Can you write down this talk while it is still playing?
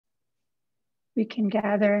we can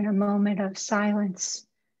gather in a moment of silence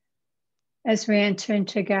as we enter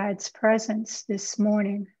into God's presence this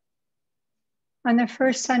morning on the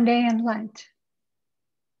first Sunday in Lent.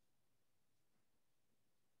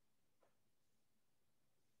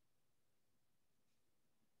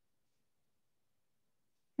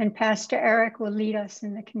 And Pastor Eric will lead us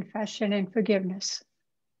in the confession and forgiveness.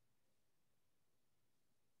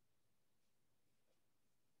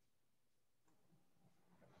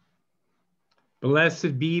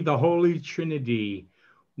 Blessed be the Holy Trinity,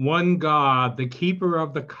 one God, the keeper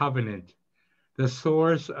of the covenant, the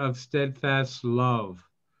source of steadfast love,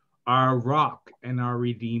 our rock and our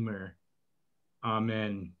redeemer.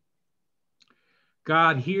 Amen.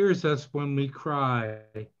 God hears us when we cry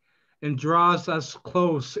and draws us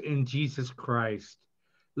close in Jesus Christ.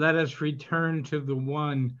 Let us return to the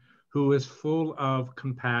one who is full of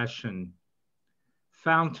compassion.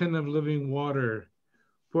 Fountain of living water,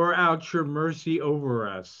 pour out your mercy over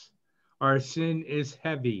us. Our sin is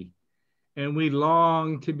heavy, and we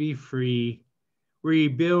long to be free.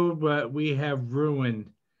 Rebuild what we have ruined,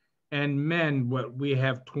 and mend what we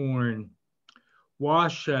have torn.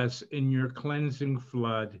 Wash us in your cleansing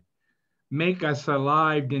flood. Make us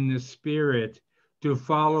alive in the Spirit to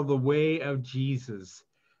follow the way of Jesus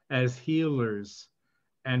as healers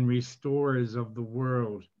and restorers of the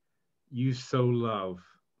world you so love.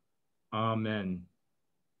 Amen.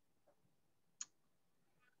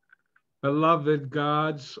 Beloved,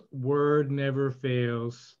 God's word never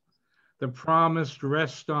fails. The promise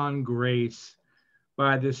rests on grace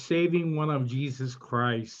by the saving one of Jesus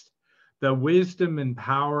Christ, the wisdom and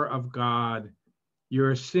power of God.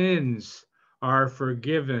 Your sins are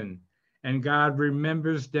forgiven, and God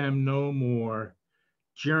remembers them no more.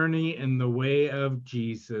 Journey in the way of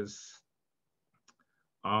Jesus.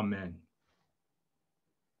 Amen.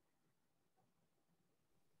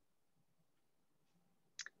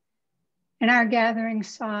 In our gathering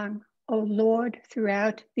song, O Lord,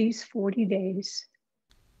 throughout these 40 days.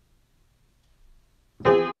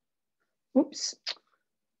 Oops.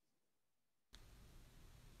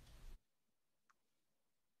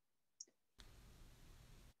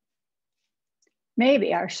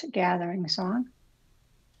 Maybe our gathering song.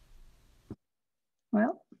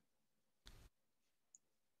 Well,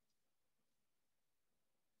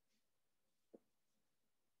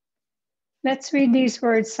 let's read these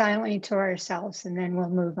words silently to ourselves and then we'll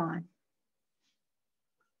move on.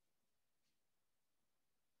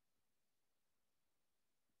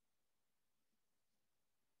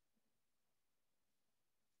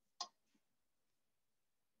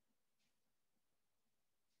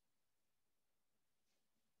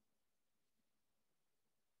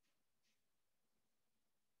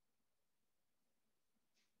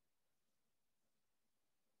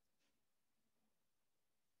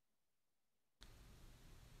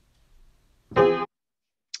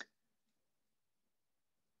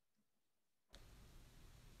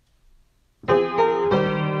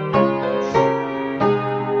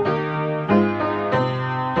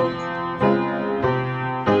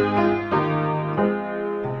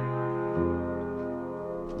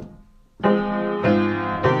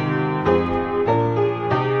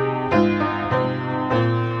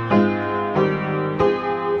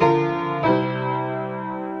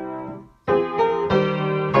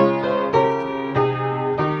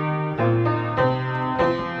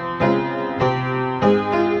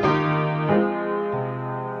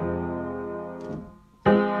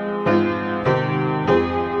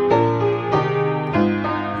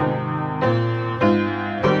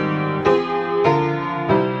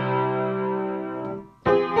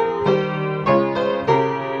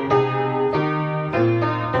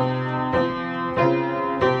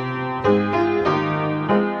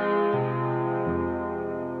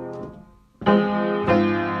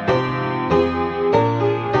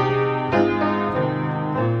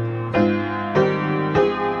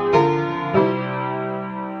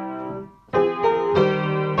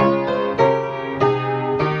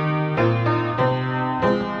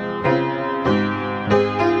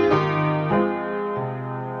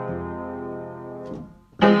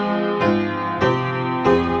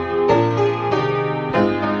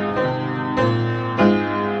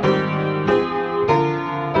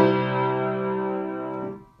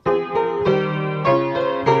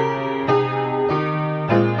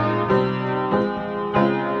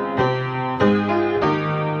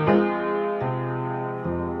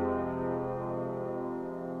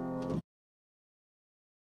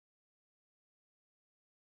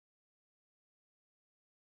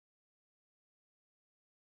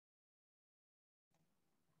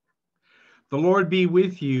 The Lord be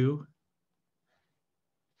with you.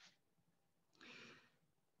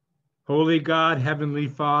 Holy God, Heavenly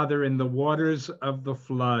Father, in the waters of the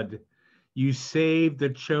flood, you saved the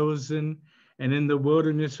chosen, and in the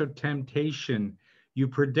wilderness of temptation, you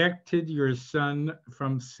protected your Son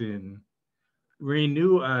from sin.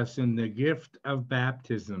 Renew us in the gift of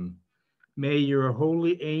baptism. May your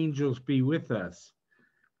holy angels be with us,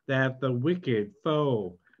 that the wicked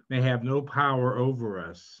foe may have no power over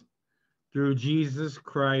us. Through Jesus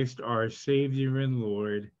Christ, our Savior and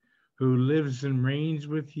Lord, who lives and reigns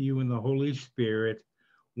with you in the Holy Spirit,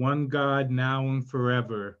 one God, now and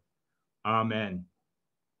forever. Amen.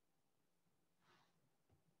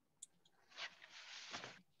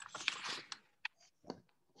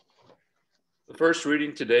 The first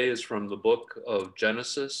reading today is from the book of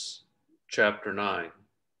Genesis, chapter 9.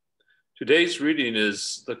 Today's reading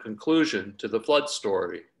is the conclusion to the flood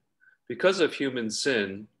story. Because of human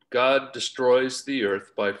sin, God destroys the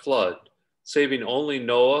earth by flood, saving only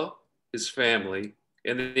Noah, his family,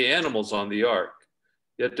 and the animals on the ark.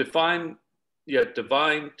 Yet divine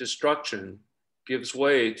destruction gives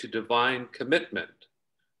way to divine commitment.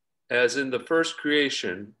 As in the first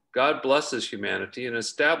creation, God blesses humanity and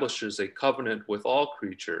establishes a covenant with all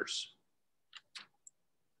creatures.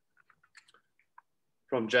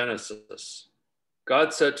 From Genesis,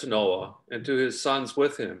 God said to Noah and to his sons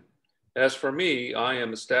with him, "As for me, I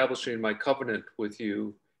am establishing my covenant with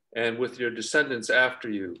you and with your descendants after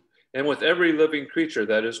you, and with every living creature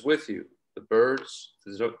that is with you, the birds,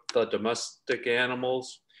 the domestic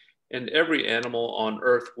animals, and every animal on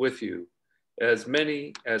earth with you, as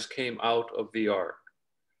many as came out of the ark.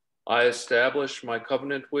 I establish my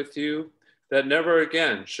covenant with you, that never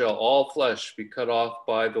again shall all flesh be cut off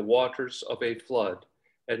by the waters of a flood,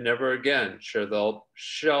 and never again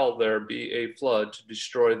shall there be a flood to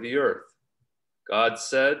destroy the earth." God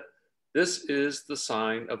said, "This is the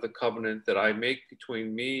sign of the covenant that I make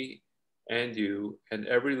between me and you and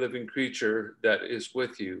every living creature that is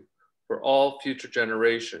with you for all future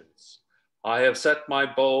generations. I have set my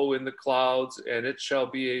bow in the clouds, and it shall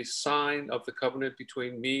be a sign of the covenant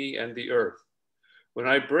between me and the earth. When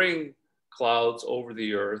I bring clouds over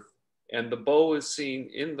the earth, and the bow is seen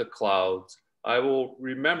in the clouds, I will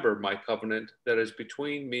remember my covenant that is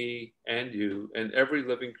between me and you and every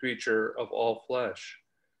living creature of all flesh.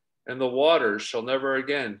 And the waters shall never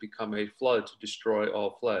again become a flood to destroy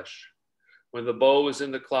all flesh. When the bow is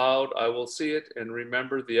in the cloud, I will see it and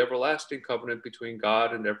remember the everlasting covenant between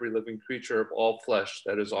God and every living creature of all flesh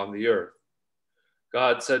that is on the earth."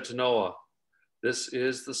 God said to Noah, "This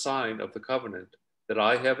is the sign of the covenant that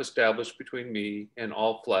I have established between me and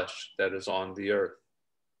all flesh that is on the earth."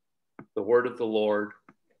 The word of the Lord.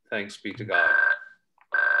 Thanks be to God.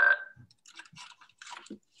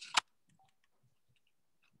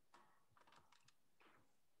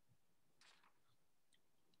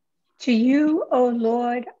 To you, O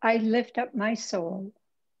Lord, I lift up my soul.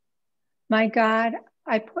 My God,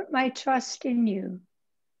 I put my trust in you.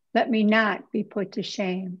 Let me not be put to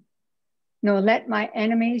shame, nor let my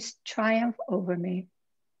enemies triumph over me.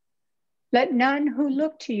 Let none who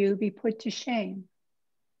look to you be put to shame.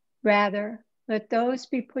 Rather, let those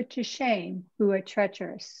be put to shame who are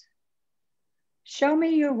treacherous. Show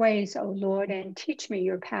me your ways, O Lord, and teach me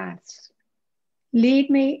your paths. Lead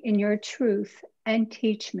me in your truth and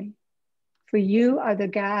teach me. For you are the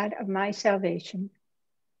God of my salvation.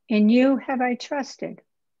 In you have I trusted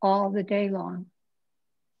all the day long.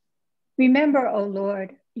 Remember, O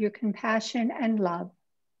Lord, your compassion and love,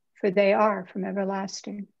 for they are from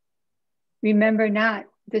everlasting. Remember not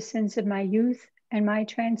the sins of my youth and my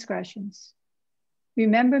transgressions.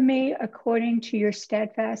 Remember me according to your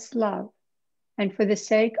steadfast love, and for the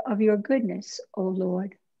sake of your goodness, O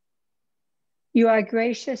Lord. You are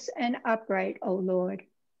gracious and upright, O Lord.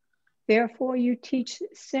 Therefore you teach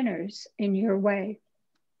sinners in your way.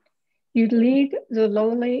 You lead the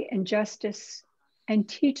lowly in justice and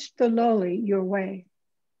teach the lowly your way.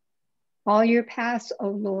 All your paths, O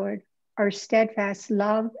Lord, are steadfast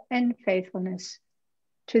love and faithfulness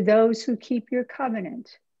to those who keep your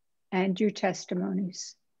covenant and your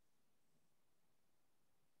testimonies.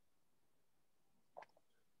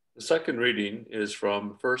 The second reading is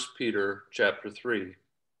from 1 Peter chapter 3.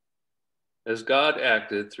 As God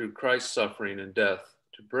acted through Christ's suffering and death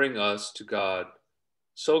to bring us to God,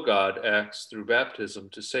 so God acts through baptism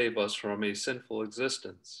to save us from a sinful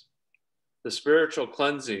existence. The spiritual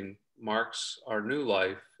cleansing marks our new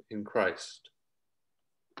life in Christ.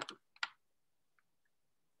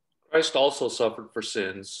 Christ also suffered for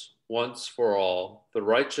sins once for all, the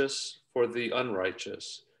righteous for the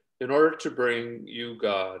unrighteous, in order to bring you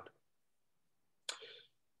God.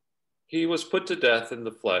 He was put to death in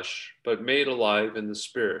the flesh, but made alive in the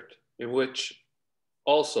spirit, in which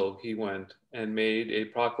Also, he went and made a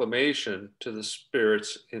proclamation to the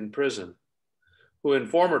spirits in prison, who in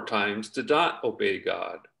former times did not obey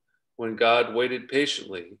God, when God waited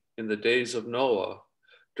patiently in the days of Noah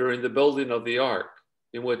during the building of the ark,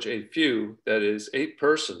 in which a few, that is, 8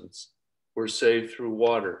 persons, were saved through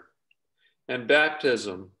water. And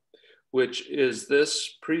baptism, which is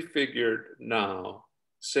this prefigured now,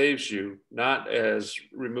 saves you not as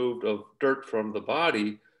removed of dirt from the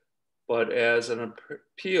body, but as an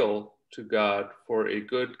appeal to God for a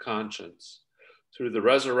good conscience through the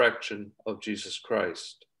resurrection of Jesus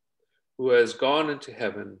Christ, who has gone into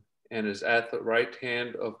heaven and is at the right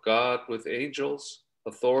hand of God with angels,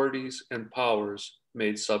 authorities, and powers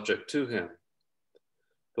made subject to him.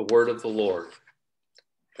 The word of the Lord.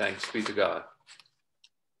 Thanks be to God.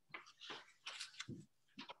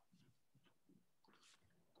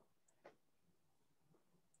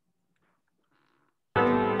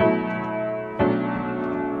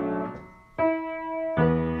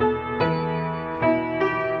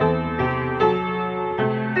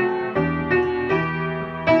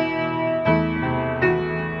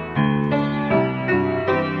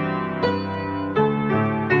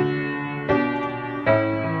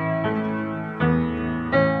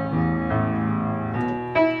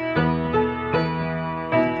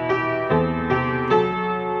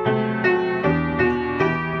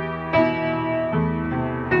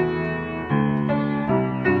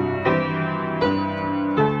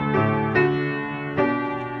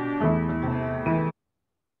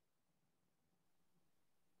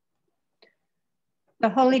 The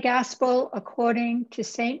Holy Gospel according to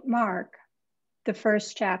St. Mark, the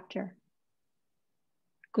first chapter.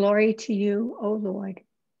 Glory to you, O Lord.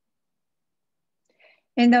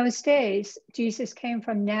 In those days, Jesus came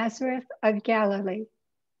from Nazareth of Galilee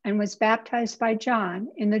and was baptized by John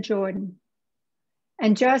in the Jordan.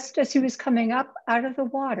 And just as he was coming up out of the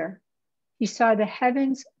water, he saw the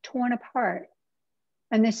heavens torn apart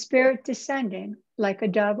and the Spirit descending like a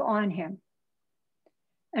dove on him.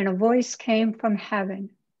 And a voice came from heaven,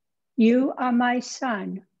 "You are my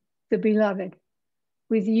Son, the beloved.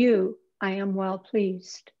 With you I am well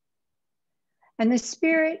pleased." And the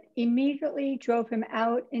Spirit immediately drove him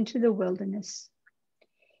out into the wilderness.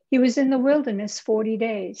 He was in the wilderness 40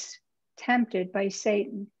 days, tempted by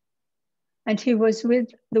Satan, and he was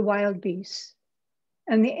with the wild beasts,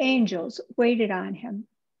 and the angels waited on him.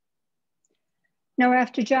 Now,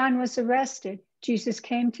 after John was arrested, Jesus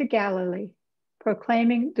came to Galilee,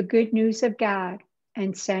 proclaiming the good news of God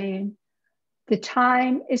and saying, "The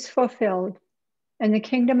time is fulfilled and the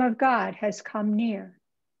kingdom of God has come near.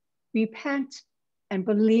 Repent and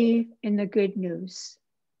believe in the good news."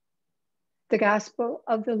 The gospel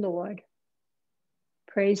of the Lord.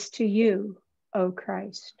 Praise to you, O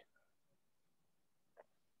Christ.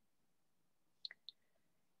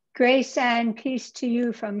 Grace and peace to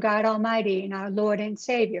you from God Almighty and our Lord and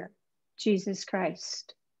Savior, Jesus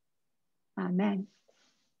Christ. Amen.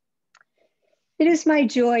 It is my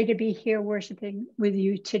joy to be here worshiping with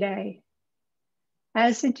you today.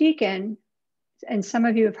 As a deacon, and some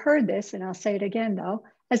of you have heard this, and I'll say it again though,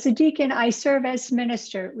 as a deacon, I serve as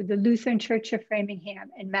minister with the Lutheran Church of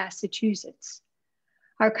Framingham in Massachusetts.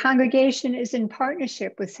 Our congregation is in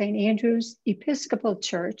partnership with St. Andrew's Episcopal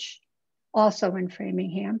Church, also in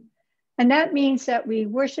Framingham, and that means that we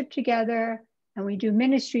worship together and we do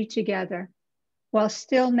ministry together while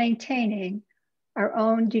still maintaining our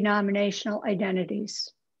own denominational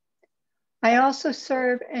identities. I also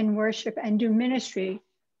serve and worship and do ministry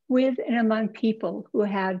with and among people who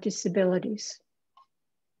have disabilities.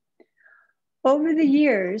 Over the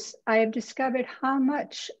years, I have discovered how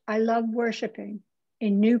much I love worshiping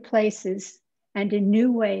in new places and in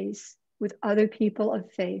new ways with other people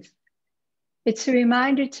of faith. It's a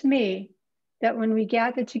reminder to me that when we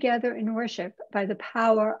gather together in worship by the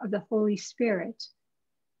power of the Holy Spirit,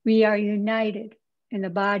 we are united in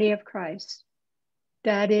the body of Christ.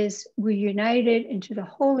 That is, we're united into the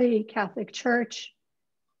Holy Catholic Church.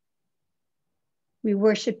 We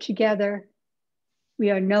worship together.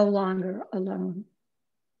 We are no longer alone.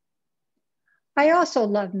 I also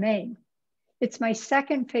love Maine. It's my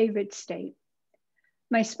second favorite state.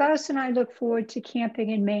 My spouse and I look forward to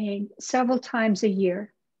camping in Maine several times a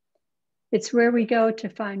year. It's where we go to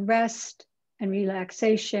find rest and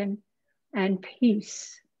relaxation and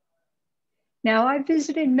peace. Now, I've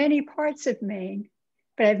visited many parts of Maine,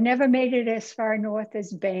 but I've never made it as far north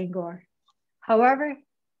as Bangor. However,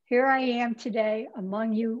 here I am today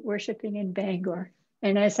among you worshiping in Bangor.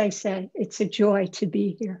 And as I said, it's a joy to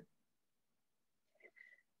be here.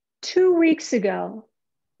 2 weeks ago,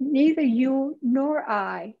 neither you nor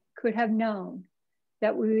I could have known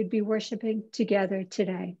that we would be worshiping together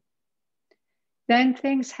today. Then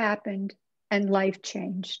things happened and life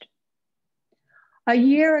changed. A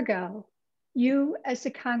year ago, you as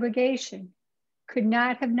a congregation could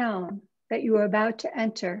not have known that you were about to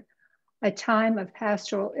enter a time of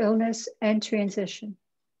pastoral illness and transition.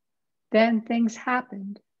 Then things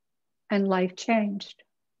happened and life changed.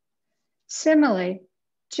 Similarly,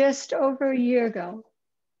 just over a year ago,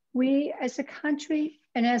 we as a country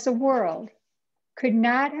and as a world could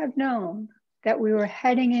not have known that we were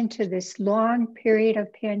heading into this long period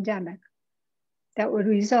of pandemic that would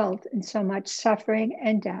result in so much suffering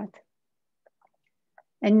and death.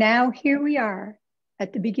 And now here we are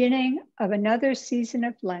at the beginning of another season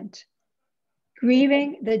of Lent,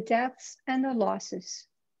 grieving the deaths and the losses,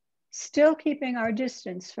 still keeping our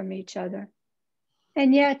distance from each other,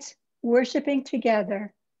 and yet worshiping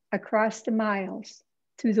together across the miles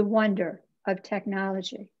through the wonder of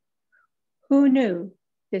technology. Who knew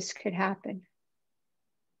this could happen?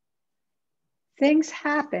 Things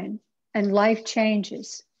happen and life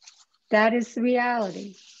changes. That is the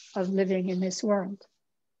reality of living in this world.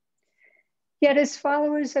 Yet as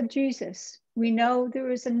followers of Jesus, we know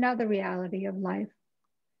there is another reality of life,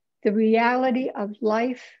 the reality of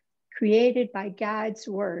life created by God's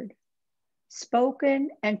word, spoken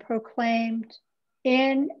and proclaimed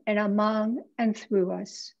in and among and through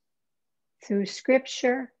us, through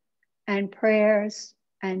scripture and prayers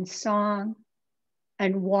and song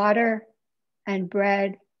and water and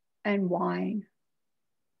bread and wine.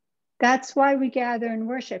 That's why we gather and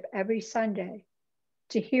worship every Sunday,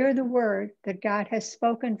 to hear the word that God has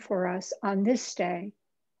spoken for us on this day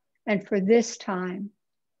and for this time,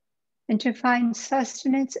 and to find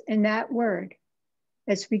sustenance in that word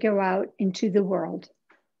as we go out into the world.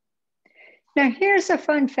 Now, here's a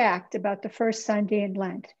fun fact about the first Sunday in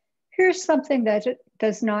Lent. Here's something that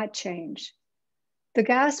does not change. The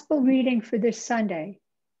gospel reading for this Sunday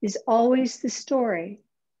is always the story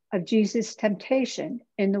of Jesus' temptation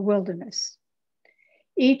in the wilderness.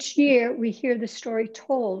 Each year, we hear the story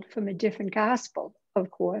told from a different gospel,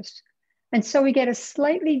 of course, and so we get a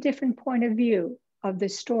slightly different point of view of the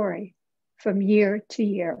story from year to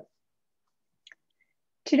year.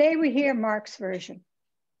 Today, we hear Mark's version.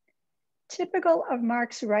 Typical of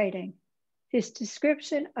Mark's writing, his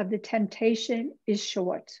description of the temptation is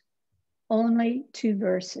short, only 2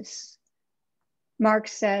 verses. Mark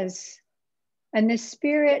says, "And the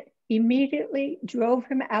Spirit immediately drove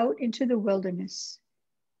him out into the wilderness.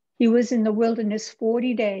 He was in the wilderness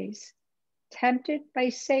 40 days, tempted by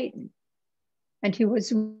Satan, and he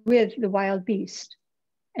was with the wild beast,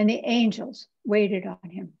 and the angels waited on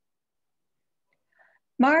him."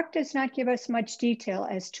 Mark does not give us much detail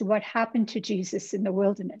as to what happened to Jesus in the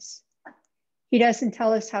wilderness. He doesn't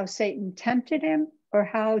tell us how Satan tempted him or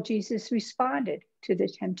how Jesus responded to the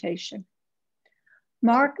temptation.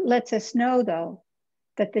 Mark lets us know, though,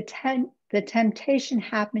 that the temptation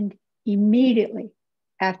happened immediately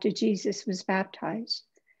after Jesus was baptized.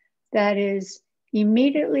 That is,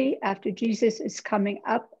 immediately after Jesus is coming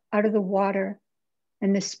up out of the water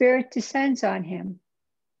and the Spirit descends on him,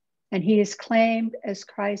 and he is claimed as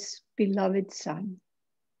Christ's beloved Son.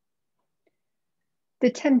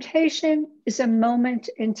 The temptation is a moment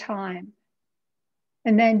in time.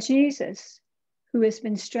 And then Jesus, who has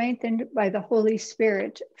been strengthened by the Holy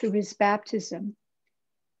Spirit through his baptism,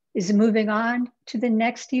 is moving on to the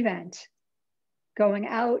next event, going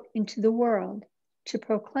out into the world to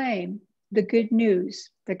proclaim the good news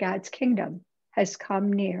that God's kingdom has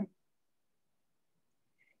come near.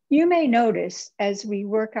 You may notice as we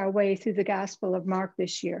work our way through the Gospel of Mark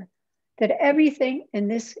this year, that everything in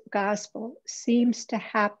this Gospel seems to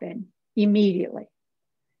happen immediately.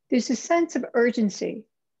 There's a sense of urgency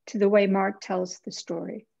to the way Mark tells the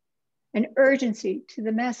story, an urgency to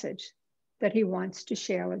the message that he wants to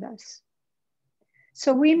share with us.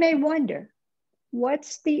 So we may wonder,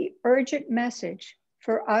 what's the urgent message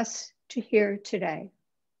for us to hear today?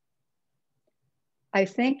 I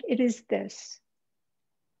think it is this.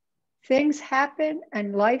 Things happen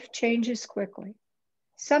and life changes quickly.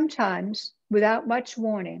 Sometimes, without much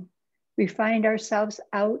warning, we find ourselves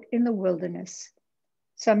out in the wilderness,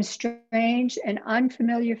 some strange and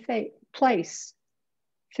unfamiliar place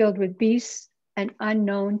filled with beasts and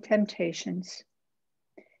unknown temptations.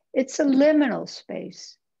 It's a liminal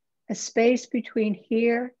space, a space between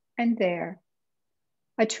here and there,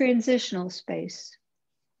 a transitional space,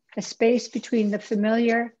 a space between the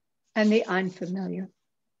familiar and the unfamiliar.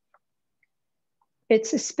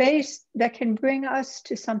 It's a space that can bring us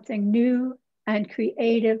to something new and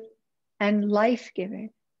creative and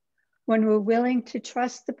life-giving when we're willing to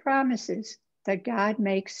trust the promises that God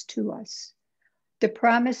makes to us. the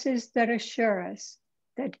promises that assure us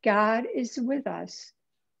that God is with us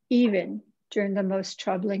even during the most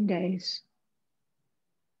troubling days.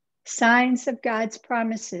 Signs of God's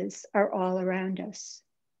promises are all around us.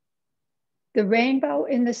 The rainbow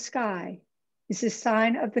in the sky is a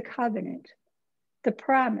sign of the covenant, the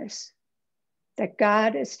promise that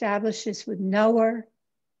God establishes with Noah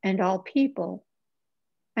and all people,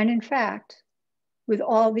 and in fact, with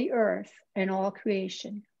all the earth and all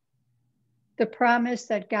creation. The promise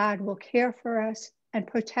that God will care for us and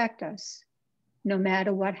protect us no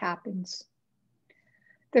matter what happens.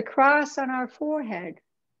 The cross on our forehead,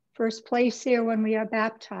 first placed there when we are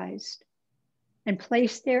baptized, and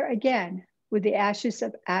placed there again with the ashes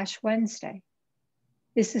of Ash Wednesday,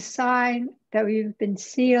 is a sign that we've been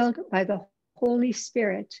sealed by the Holy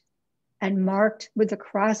Spirit and marked with the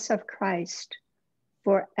cross of Christ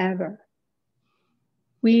forever.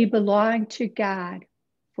 We belong to God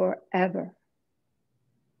forever.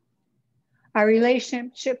 Our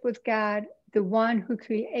relationship with God, the one who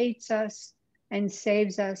creates us and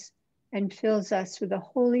saves us and fills us with the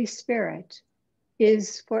Holy Spirit,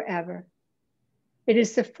 is forever. It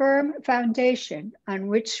is the firm foundation on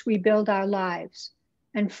which we build our lives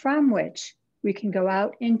and from which we can go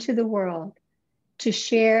out into the world to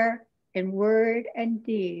share in word and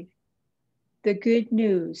deed the good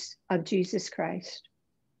news of Jesus Christ.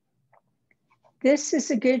 This is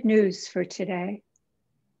the good news for today,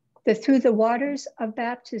 that through the waters of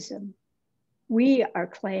baptism, we are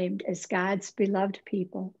claimed as God's beloved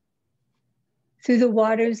people. Through the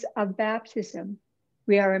waters of baptism,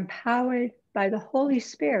 we are empowered by the Holy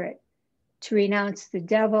Spirit to renounce the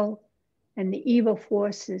devil and the evil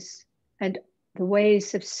forces and the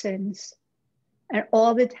ways of sins and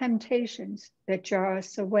all the temptations that draw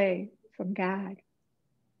us away from God.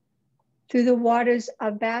 Through the waters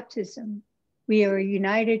of baptism, we are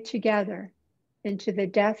united together into the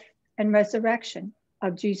death and resurrection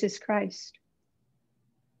of Jesus Christ.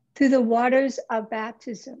 Through the waters of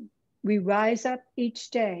baptism, we rise up each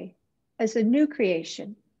day as a new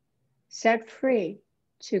creation, set free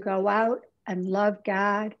to go out and love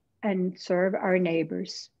God and serve our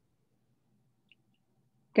neighbors.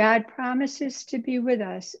 God promises to be with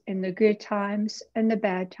us in the good times and the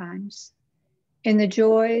bad times, in the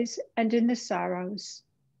joys and in the sorrows,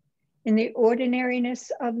 in the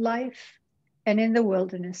ordinariness of life and in the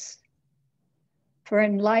wilderness. For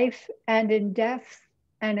in life and in death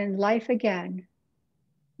and in life again,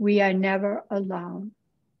 we are never alone.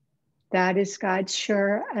 That is God's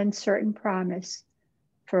sure and certain promise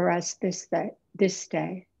for us this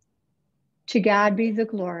day. To God be the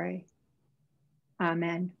glory.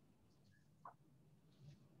 Amen.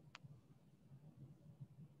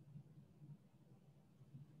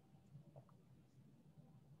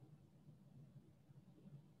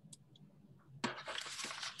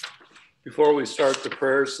 Before we start the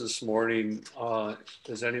prayers this morning,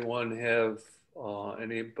 does anyone have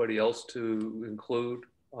anybody else to include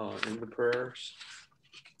in the prayers?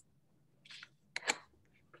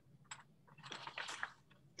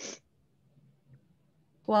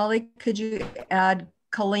 Wally, could you add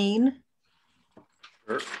Colleen?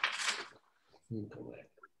 Sure.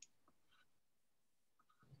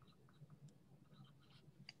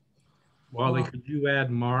 Wally, could you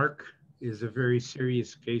add Mark? Is a very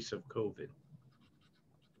serious case of COVID.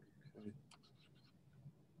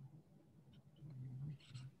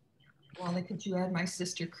 Wally, could you add my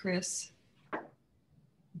sister Chris,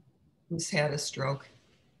 who's had a stroke?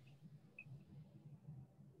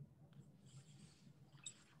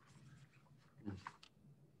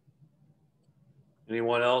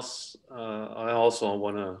 Anyone else? I also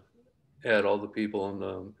want to add all the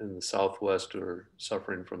people in the Southwest who are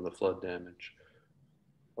suffering from the flood damage,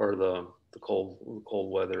 or the cold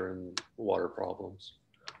weather and water problems.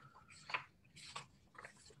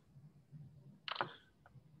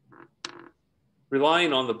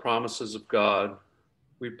 Relying on the promises of God,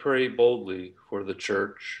 we pray boldly for the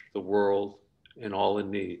church, the world, and all in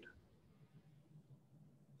need.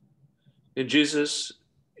 In Jesus,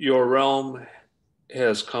 your realm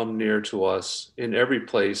has come near to us in every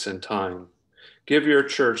place and time. Give your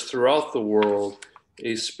church throughout the world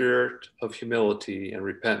a spirit of humility and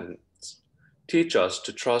repentance. Teach us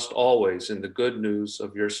to trust always in the good news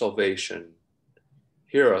of your salvation.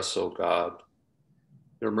 Hear us, O God.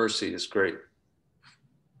 Your mercy is great.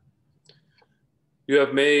 You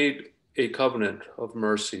have made a covenant of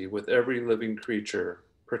mercy with every living creature.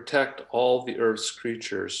 Protect all the earth's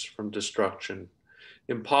creatures from destruction.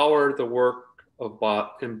 Empower the work of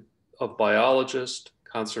biologists,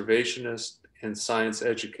 conservationists, and science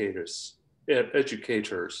educators.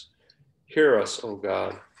 Hear us, O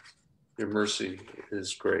God. Your mercy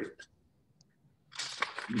is great.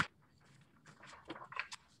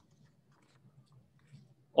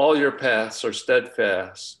 All your paths are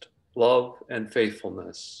steadfast, love and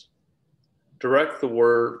faithfulness. Direct the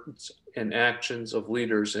words and actions of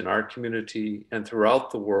leaders in our community and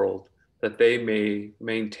throughout the world, that they may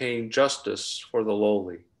maintain justice for the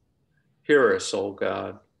lowly. Hear us, O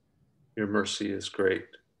God. Your mercy is great.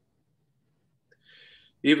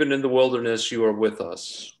 Even in the wilderness, you are with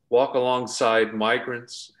us. Walk alongside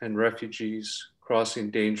migrants and refugees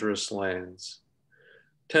crossing dangerous lands.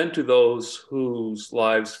 Tend to those whose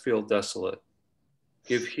lives feel desolate.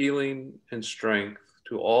 Give healing and strength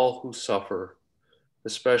to all who suffer,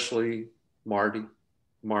 especially Marty,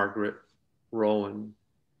 Margaret, Rowan,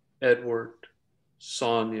 Edward,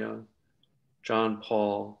 Sonia, John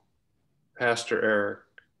Paul, Pastor Eric,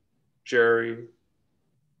 Jerry,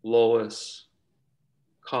 Lois,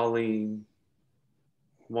 Colleen,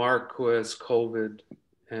 Mark, who has COVID,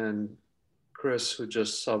 and Chris, who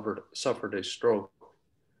just suffered a stroke.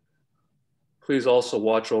 Please also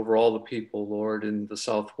watch over all the people, Lord, in the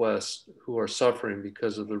Southwest who are suffering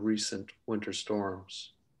because of the recent winter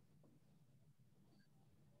storms.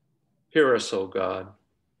 Hear us, O God.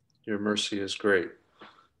 Your mercy is great.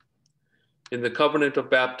 In the covenant of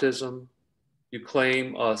baptism, you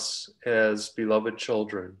claim us as beloved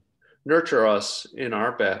children. Nurture us in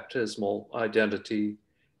our baptismal identity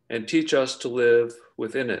and teach us to live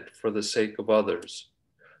within it for the sake of others.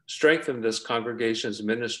 Strengthen this congregation's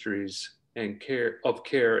ministries and care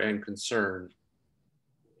and concern.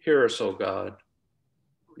 Hear us, O God.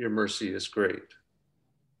 Your mercy is great.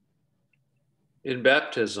 In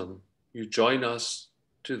baptism, you join us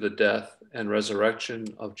to the death and resurrection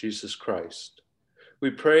of Jesus Christ. We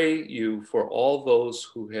pray you for all those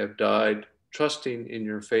who have died trusting in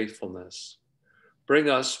your faithfulness. Bring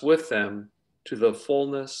us with them to the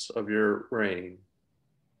fullness of your reign.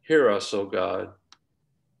 Hear us, O God.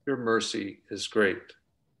 Your mercy is great.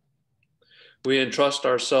 We entrust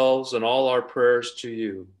ourselves and all our prayers to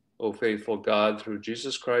you, O faithful God, through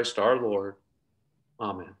Jesus Christ our Lord.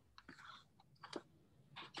 Amen.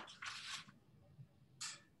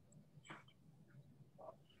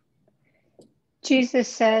 Jesus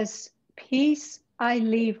says, "Peace I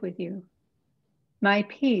leave with you. My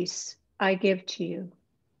peace I give to you.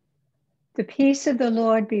 The peace of the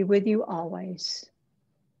Lord be with you always."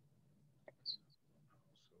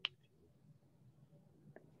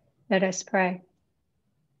 Let us pray.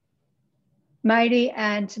 Mighty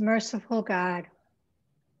and merciful God,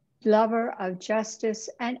 lover of justice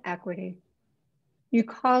and equity, you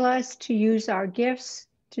call us to use our gifts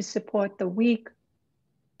to support the weak,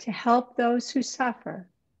 to help those who suffer,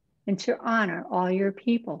 and to honor all your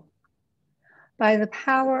people. By the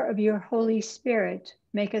power of your Holy Spirit,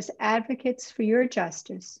 make us advocates for your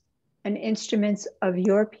justice and instruments of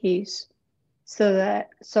your peace, so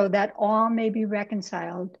that all may be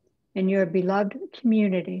reconciled in your beloved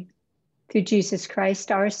community, through Jesus Christ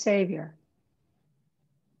our Savior.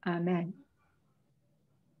 Amen.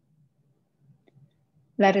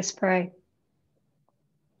 Let us pray.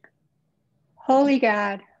 Holy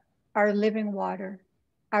God, our living water,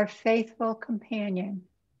 our faithful companion,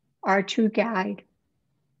 our true guide,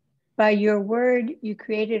 by your word you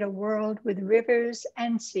created a world with rivers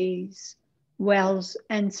and seas, wells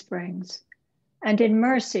and springs, and in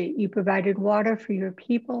mercy you provided water for your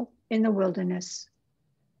people in the wilderness.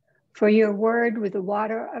 For your word with the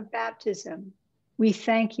water of baptism, we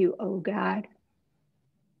thank you, O God.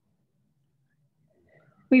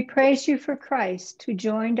 We praise you for Christ, who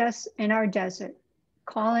joined us in our desert,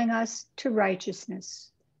 calling us to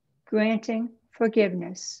righteousness, granting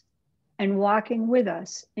forgiveness, and walking with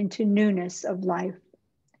us into newness of life.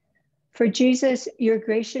 For Jesus, your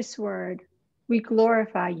gracious word, we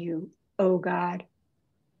glorify you, O God.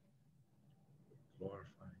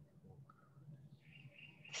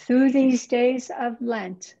 Through these days of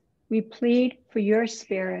Lent, we plead for your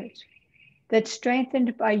Spirit, that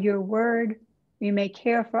strengthened by your word, we may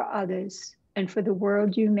care for others and for the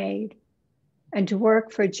world you made, and to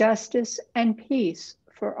work for justice and peace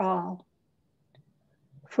for all.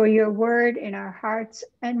 For your word in our hearts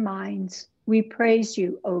and minds, we praise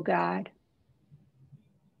you, O God.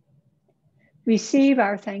 Receive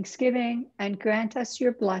our thanksgiving and grant us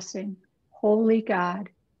your blessing, holy God,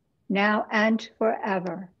 now and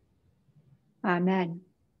forever. Amen.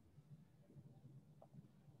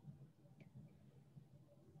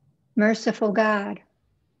 Merciful God,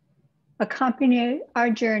 accompany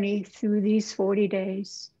our journey through these 40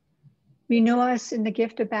 days. Renew us in the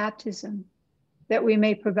gift of baptism, that we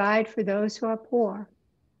may provide for those who are poor,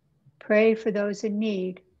 pray for those in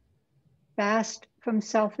need, fast from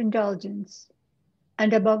self-indulgence,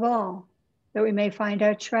 and above all, that we may find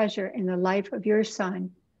our treasure in the life of your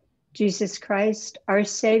Son, Jesus Christ, our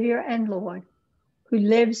Savior and Lord, who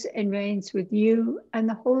lives and reigns with you and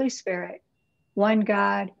the Holy Spirit, one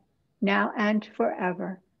God, now and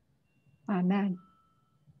forever. Amen.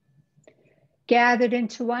 Gathered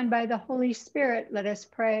into one by the Holy Spirit, let us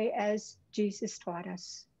pray as Jesus taught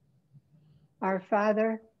us. Our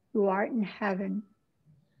Father, who art in heaven,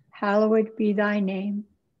 hallowed be thy name.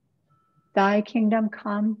 Thy kingdom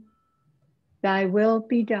come, thy will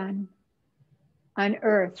be done, on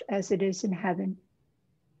earth as it is in heaven.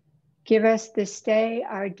 Give us this day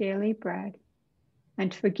our daily bread,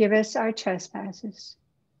 and forgive us our trespasses,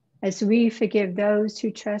 as we forgive those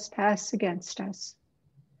who trespass against us.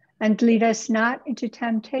 And lead us not into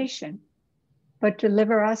temptation, but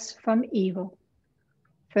deliver us from evil.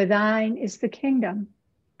 For thine is the kingdom,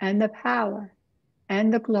 and the power,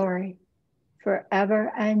 and the glory,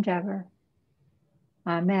 forever and ever.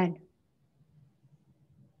 Amen.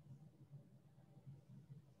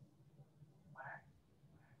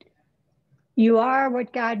 You are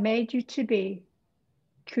what God made you to be,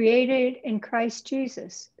 created in Christ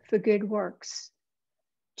Jesus for good works,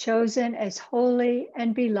 chosen as holy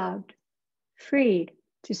and beloved, freed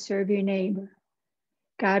to serve your neighbor.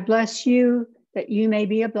 God bless you that you may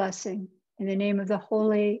be a blessing, in the name of the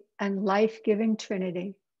Holy and life-giving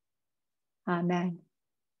Trinity. Amen.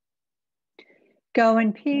 Go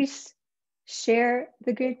in peace, share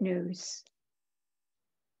the good news.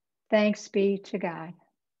 Thanks be to God.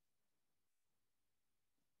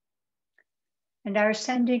 And our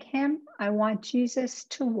sending hymn, I Want Jesus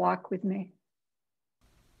to Walk with Me.